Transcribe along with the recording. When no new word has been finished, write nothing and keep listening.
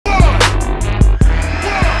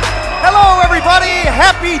everybody?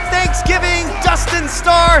 Happy Thanksgiving. Dustin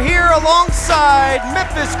Starr here alongside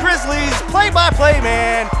Memphis Grizzlies play-by-play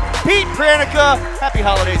man, Pete Pranica. Happy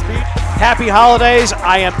holidays, Pete. Happy holidays.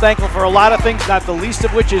 I am thankful for a lot of things, not the least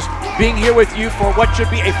of which is being here with you for what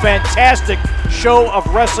should be a fantastic show of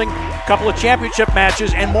wrestling, a couple of championship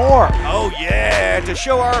matches, and more. Oh yeah, to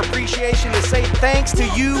show our appreciation, to say thanks to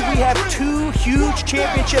you, we have 2 huge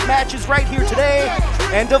championship matches right here today.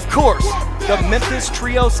 And of course, the Memphis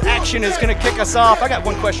Trios action is going to kick us off. I got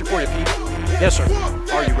one question for you, Pete. Yes, sir.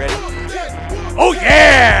 Are you ready? Oh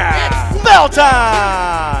yeah! It's bell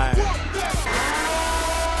time!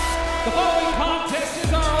 The following contest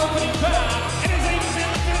is our opening bout and is a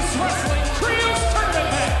Memphis Wrestling Trios Tournament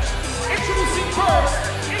match. Introducing first,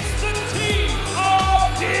 it's the team of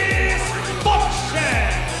Dysfunction.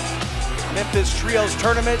 Memphis Trios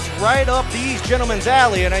Tournament, right up these gentlemen's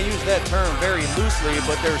alley, and I use that term very loosely,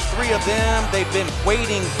 but there's 3 of them. They've been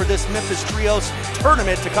waiting for this Memphis Trios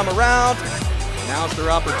Tournament to come around. Now's their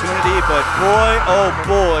opportunity, but boy, oh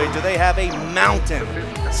boy, do they have a mountain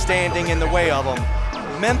standing in the way of them.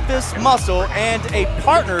 Memphis Muscle and a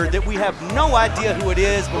partner that we have no idea who it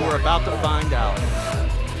is, but we're about to find out.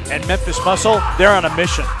 And Memphis Muscle, they're on a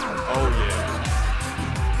mission. Oh yeah.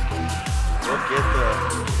 Look at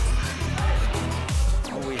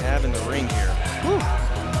what we have in the ring here. Whew.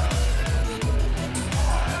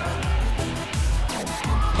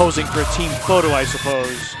 Posing for a team photo, I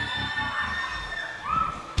suppose.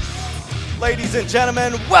 Ladies and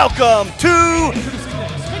gentlemen, welcome to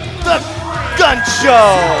the Gun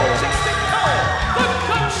Show. The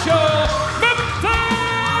Gun Show,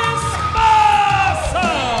 Memphis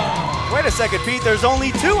Muscle. Wait a second, Pete, there's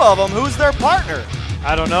only 2 of them. Who's their partner?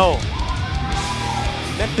 I don't know.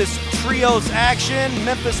 Memphis Trios action.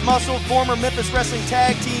 Memphis Muscle, former Memphis Wrestling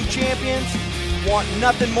Tag Team Champions, want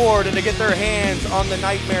nothing more than to get their hands on the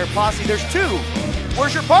Nightmare Posse. There's 2.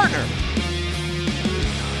 Where's your partner?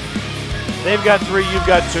 They've got 3, you've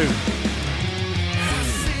got 2.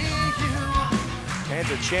 Fans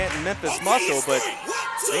are chanting Memphis Muscle, but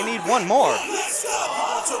they need one more.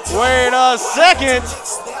 Wait a second.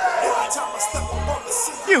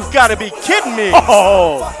 You've got to be kidding me.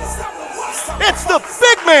 Oh! It's the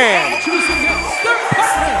big man. Introducing their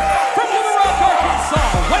partner from Little Rock,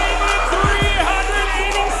 Arkansas, weighing in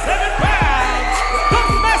 387 pounds, the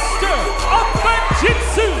master of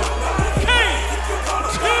Jiu-Jitsu,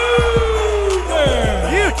 Toomer.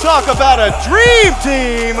 You talk about a dream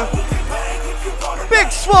team.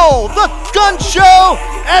 Big Swole, the Gun Show,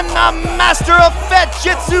 and the master of Fat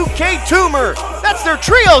Jitsu, Toomer. That's their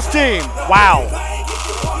trios team. Wow.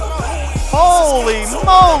 Holy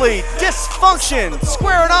moly, Dysfunction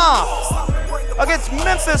squaring off against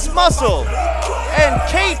Memphis Muscle and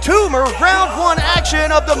Toomer, round 1 action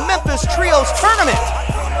of the Memphis Trios Tournament.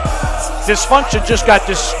 Dysfunction just got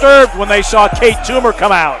disturbed when they saw Toomer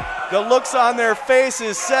come out. The looks on their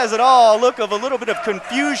faces says it all. Look of a little bit of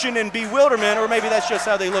confusion and bewilderment, or maybe that's just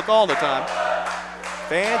how they look all the time.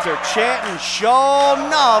 Fans are chanting, sure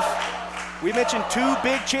enough. We mentioned 2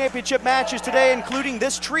 big championship matches today, including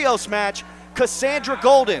this trios match, Cassandra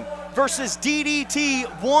Golden versus DDT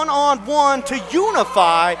one-on-one to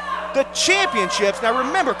unify the championships. Now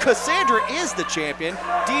remember, Cassandra is the champion.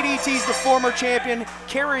 DDT's the former champion,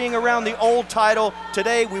 carrying around the old title.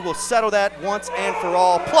 Today, we will settle that once and for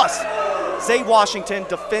all. Plus, Zay Washington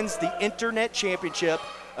defends the Internet Championship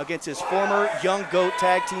against his former Young Goat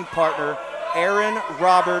tag team partner, Aaron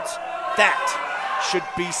Roberts. That should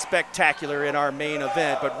be spectacular in our main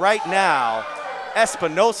event. But right now,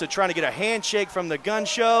 Espinosa trying to get a handshake from the Gun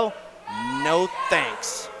Show. No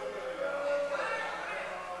thanks.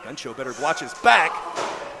 Gun Show better watch his back.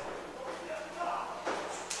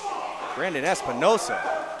 Brandon Espinosa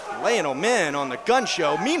laying them in on the Gun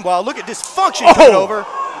Show. Meanwhile, look at Dysfunction coming over.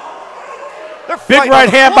 They're big right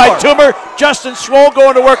hand by Toomer. Justin Swole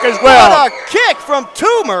going to work as well. What a kick from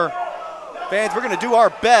Toomer. Fans, we're going to do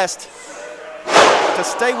our best to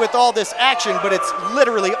stay with all this action, but it's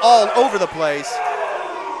literally all over the place.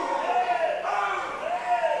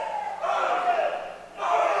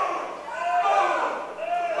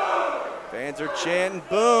 Fans are chanting,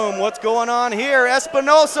 boom, what's going on here?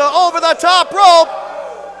 Espinosa over the top rope,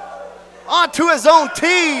 onto his own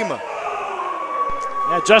team.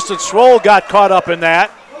 Yeah, Justin Swole got caught up in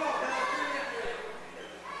that.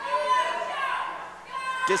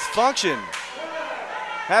 Dysfunction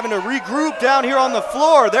having to regroup down here on the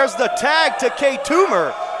floor. There's the tag to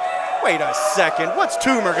Toomer. Wait a second, what's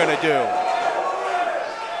Toomer gonna do?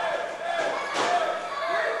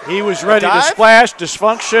 He was ready to splash.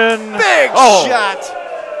 Dysfunction. Big shot.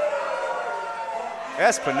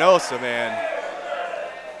 Espinosa, man.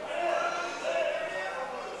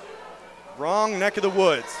 Wrong neck of the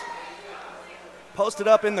woods. Posted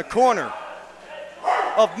up in the corner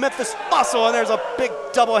of Memphis Muscle, and there's a big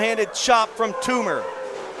double-handed chop from Toomer.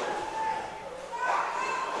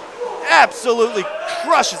 Absolutely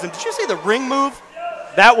crushes him. Did you see the ring move?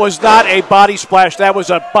 That was not a body splash. That was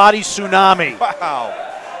a body tsunami. Wow.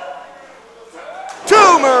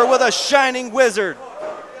 Toomer with a shining wizard.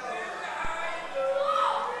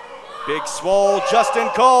 Big Swole Justin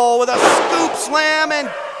Cole with a scoop slam, and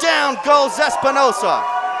down goes Espinosa.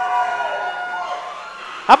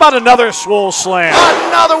 How about another Swole slam?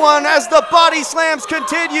 Another one as the body slams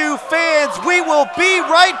continue. Fans, we will be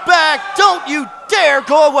right back. Don't you dare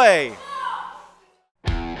go away.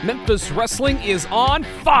 Memphis Wrestling is on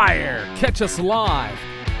fire. Catch us live.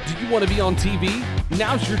 Do you want to be on TV?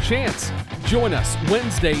 Now's your chance. Join us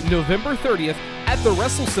Wednesday, November 30th at the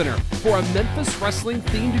WrestleCenter for a Memphis Wrestling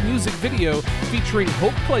themed music video featuring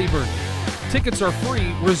Hope Claiborne. Tickets are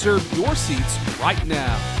free. Reserve your seats right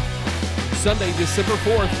now. Sunday, December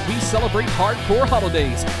 4th, we celebrate hardcore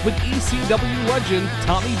holidays with ECW legend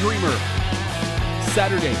Tommy Dreamer.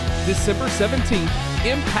 Saturday, December 17th,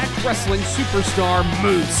 Impact Wrestling superstar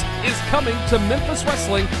Moose is coming to Memphis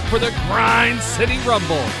Wrestling for the Grind City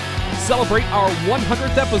Rumble. Celebrate our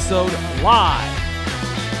 100th episode live.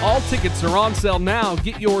 All tickets are on sale now.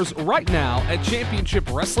 Get yours right now at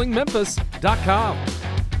championshipwrestlingmemphis.com.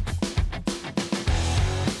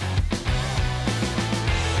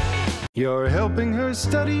 You're helping her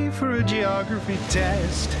study for a geography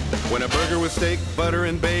test. When a burger with steak, butter,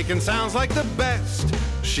 and bacon sounds like the best,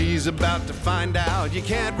 she's about to find out you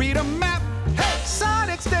can't read a map. Hey,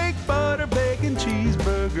 Sonic steak, butter, bacon,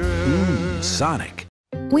 cheeseburger. Sonic.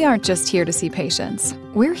 We aren't just here to see patients.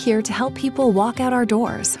 We're here to help people walk out our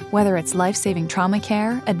doors, whether it's life-saving trauma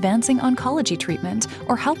care, advancing oncology treatment,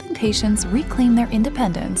 or helping patients reclaim their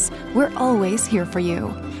independence. We're always here for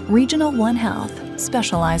you. Regional One Health,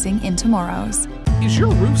 specializing in tomorrows. Is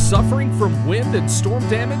your roof suffering from wind and storm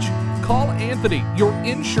damage? Call Anthony, your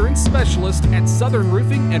insurance specialist at Southern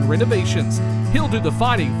Roofing and Renovations. He'll do the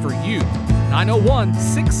fighting for you.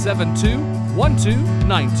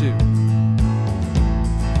 901-672-1292.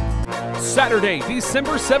 Saturday,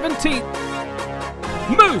 December 17th,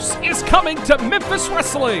 Moose is coming to Memphis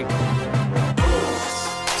Wrestling.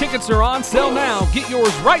 Tickets are on sale now. Get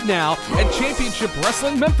yours right now at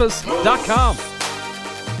championshipwrestlingmemphis.com.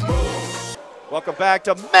 Welcome back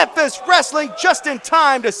to Memphis Wrestling, just in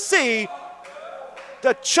time to see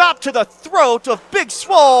the chop to the throat of Big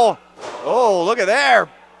Swole. Oh, look at there.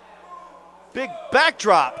 Big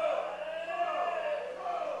backdrop.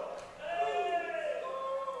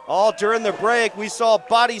 All during the break, we saw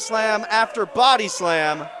body slam after body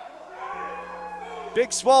slam.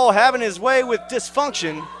 Big Swole having his way with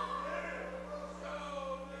Dysfunction.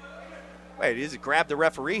 Wait, does he grab the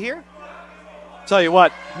referee here? Tell you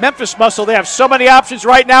what, Memphis Muscle, they have so many options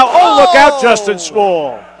right now. Oh, look out, Justin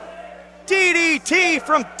Swole. DDT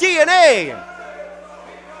from DNA.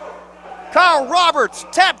 Kyle Roberts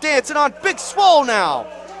tap dancing on Big Swole now.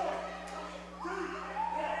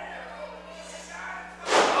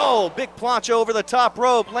 Oh, big plancha over the top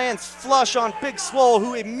rope, lands flush on Big Swole,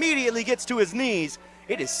 who immediately gets to his knees.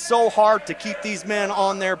 It is so hard to keep these men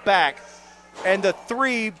on their back. And the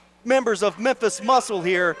three members of Memphis Muscle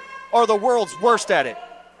here are the world's worst at it,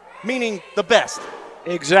 meaning the best.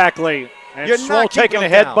 Exactly. And You're Swole not keeping taking a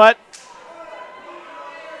them down. headbutt.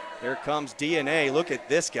 Here comes DNA. Look at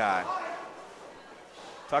this guy.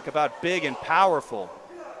 Talk about big and powerful.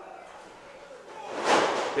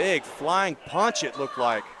 Big flying punch, it looked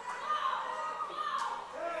like.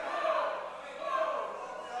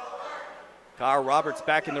 Kyle Roberts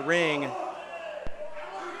back in the ring.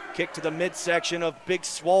 Kick to the midsection of Big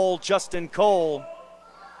Swole, Justin Cole.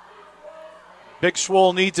 Big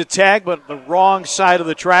Swole needs a tag, but the wrong side of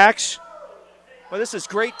the tracks. Well, this is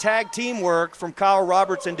great tag teamwork from Kyle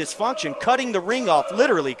Roberts and Dysfunction, cutting the ring off,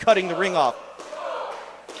 literally cutting the ring off.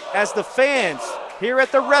 As the fans here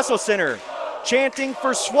at the WrestleCenter chanting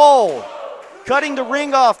for Swole, cutting the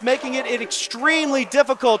ring off, making it extremely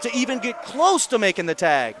difficult to even get close to making the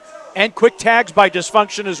tag. And quick tags by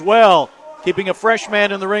Dysfunction as well, keeping a fresh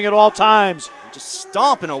man in the ring at all times. Just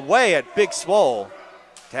stomping away at Big Swole.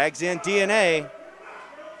 Tags in DNA.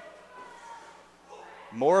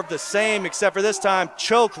 More of the same, except for this time,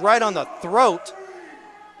 choke right on the throat.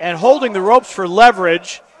 And holding the ropes for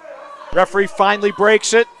leverage. Referee finally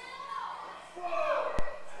breaks it.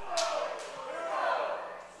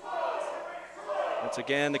 Once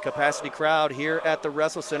again, the capacity crowd here at the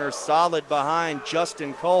WrestleCenter solid behind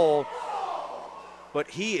Justin Cole. But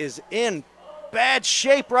he is in bad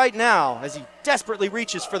shape right now as he desperately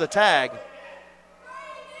reaches for the tag.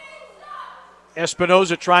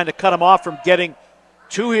 Espinoza trying to cut him off from getting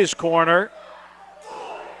to his corner.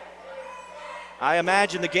 I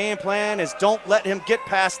imagine the game plan is don't let him get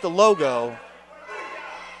past the logo.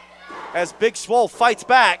 As Big Swole fights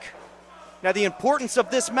back. Now the importance of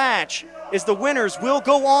this match is the winners will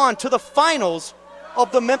go on to the finals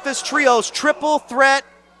of the Memphis Trios Triple Threat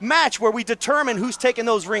match where we determine who's taking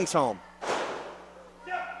those rings home.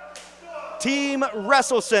 Team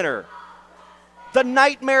WrestleCenter, the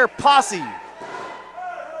Nightmare Posse.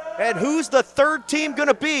 And who's the third team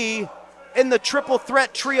gonna be in the Triple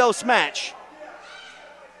Threat Trios match?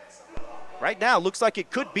 Right now, looks like it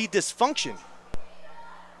could be Dysfunction.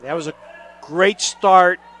 That was a great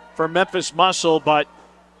start for Memphis Muscle, but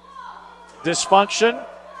Dysfunction,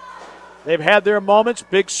 they've had their moments.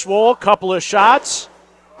 Big Swole, couple of shots.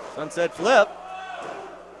 Sunset flip.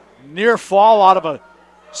 Near fall out of a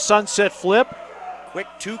sunset flip. Quick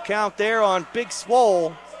 2 count there on Big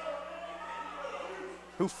Swole,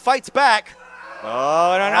 who fights back.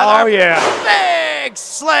 Oh, and another big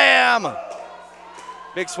slam.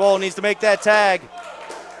 Big Swole needs to make that tag.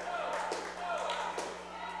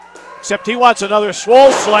 Except he wants another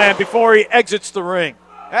Swole slam before he exits the ring.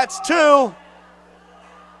 That's 2.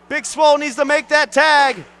 Big Swole needs to make that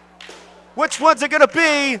tag. Which one's it gonna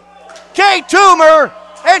be? Toomer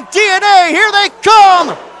and DNA, here they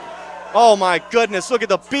come! Oh my goodness, look at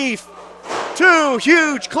the beef. 2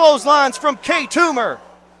 huge clotheslines from Toomer.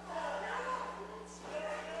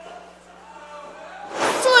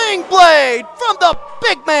 Sling blade from the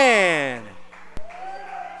big man.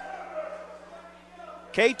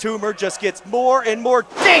 Toomer just gets more and more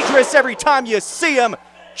dangerous every time you see him.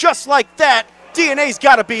 Just like that, DNA's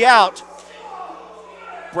gotta be out.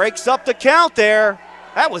 Breaks up the count there.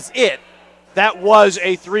 That was it. That was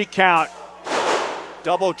a 3 count.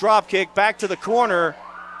 Double drop kick back to the corner.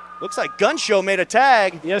 Looks like Gun Show made a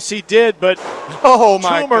tag. Yes, he did, but oh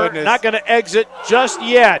my Toomer goodness. not going to exit just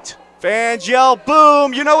yet. Fans yell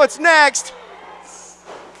boom. You know what's next.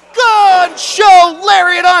 Gun Show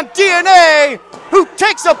lariat on DNA, who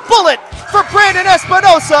takes a bullet for Brandon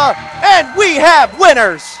Espinosa, and we have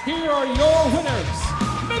winners. Here are your winners,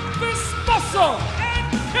 Memphis Muscle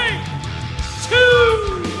and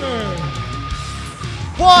Toomer.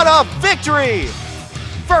 What a victory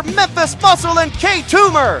for Memphis Muscle and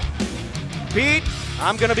Toomer. Pete,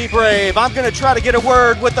 I'm going to be brave. I'm going to try to get a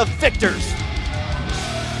word with the victors.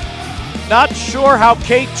 Not sure how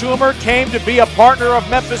Toomer came to be a partner of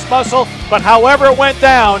Memphis Muscle, but however it went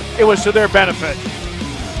down, it was to their benefit.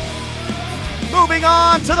 Moving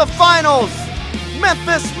on to the finals,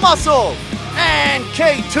 Memphis Muscle and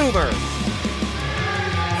Toomer.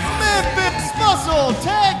 Memphis Muscle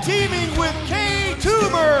tag teaming with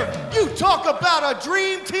Toomer. You talk about a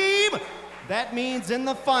dream team. That means in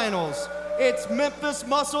the finals, it's Memphis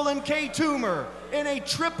Muscle and Toomer in a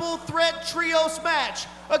triple threat trios match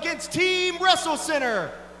against Team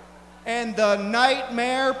WrestleCenter and the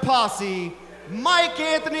Nightmare Posse, Mike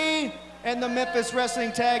Anthony and the Memphis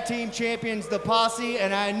Wrestling Tag Team Champions, the Posse,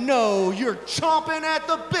 and I know you're chomping at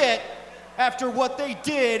the bit after what they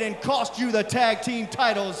did and cost you the tag team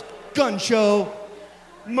titles, Gun Show.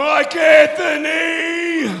 Mike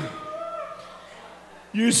Anthony,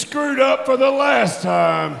 you screwed up for the last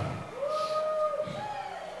time.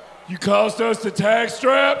 You cost us the tag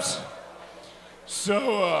straps,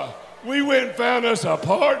 so we went and found us a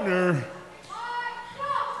partner,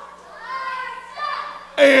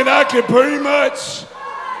 and I can pretty much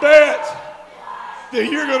bet that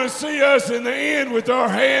you're gonna see us in the end with our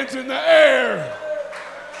hands in the air.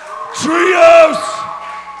 Trios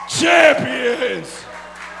champions.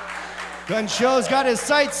 Gun Show's got his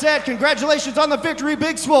sights set. Congratulations on the victory,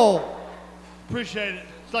 Big Swole. Appreciate it.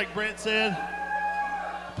 It's like Brett said,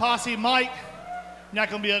 Posse Mike, not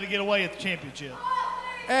going to be able to get away at the championship.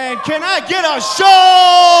 And can I get a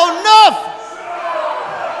show enough?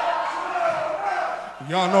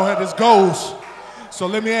 Y'all know how this goes. So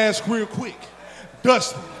let me ask real quick.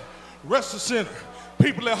 Dustin, WrestleCenter,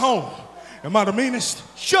 people at home, am I the meanest?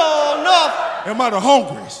 Show enough. Am I the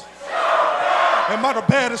hungriest? Am I the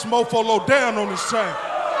baddest mofo low down on this chain?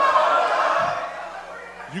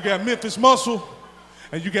 You got Memphis Muscle,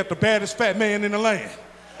 and you got the baddest fat man in the land.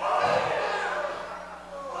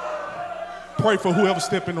 Pray for whoever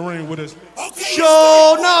step in the ring with us.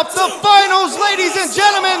 Show enough, the finals, ladies and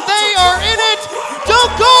gentlemen, they are in it.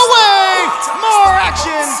 Don't go away. More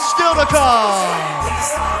action still to come.